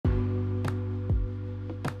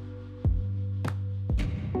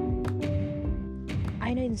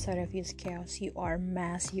know inside of you is chaos. You are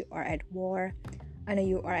mass, you are at war. I know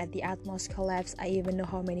you are at the utmost collapse. I even know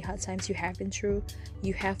how many hard times you have been through.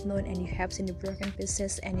 You have known and you have seen the broken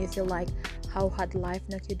pieces, and you feel like how hard life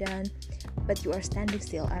knocked you down. But you are standing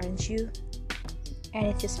still, aren't you? And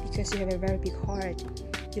it's just because you have a very big heart.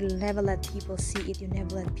 You never let people see it. You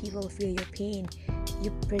never let people feel your pain.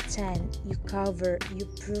 You pretend, you cover, you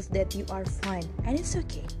prove that you are fine, and it's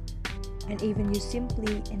okay. And even you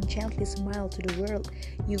simply and gently smile to the world.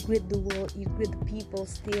 You greet the world, you greet the people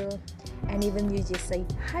still. And even you just say,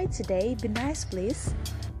 "Hi today, be nice please."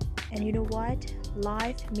 And you know what?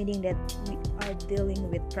 Life meaning that we are dealing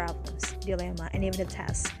with problems, dilemma, and even a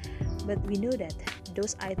test. But we know that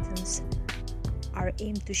those items are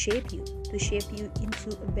aimed to shape you into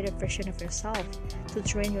a better version of yourself, to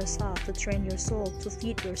train yourself, to train your soul, to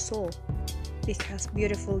feed your soul. Because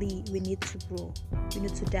beautifully, we need to grow, we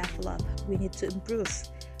need to develop, we need to improve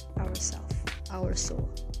ourselves, our soul,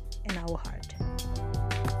 and our heart.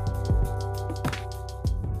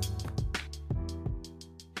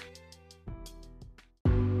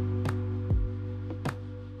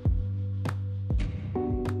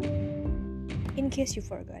 In case you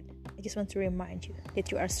forgot, I just want to remind you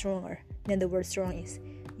that you are stronger than the word strong is.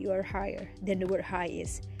 You are higher than the word high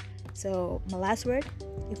is. So my last word,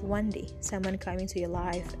 if one day someone comes into your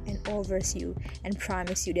life and offers you and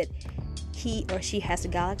promise you that he or she has the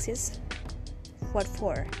galaxies, what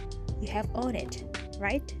for? You have owned it,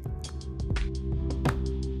 right?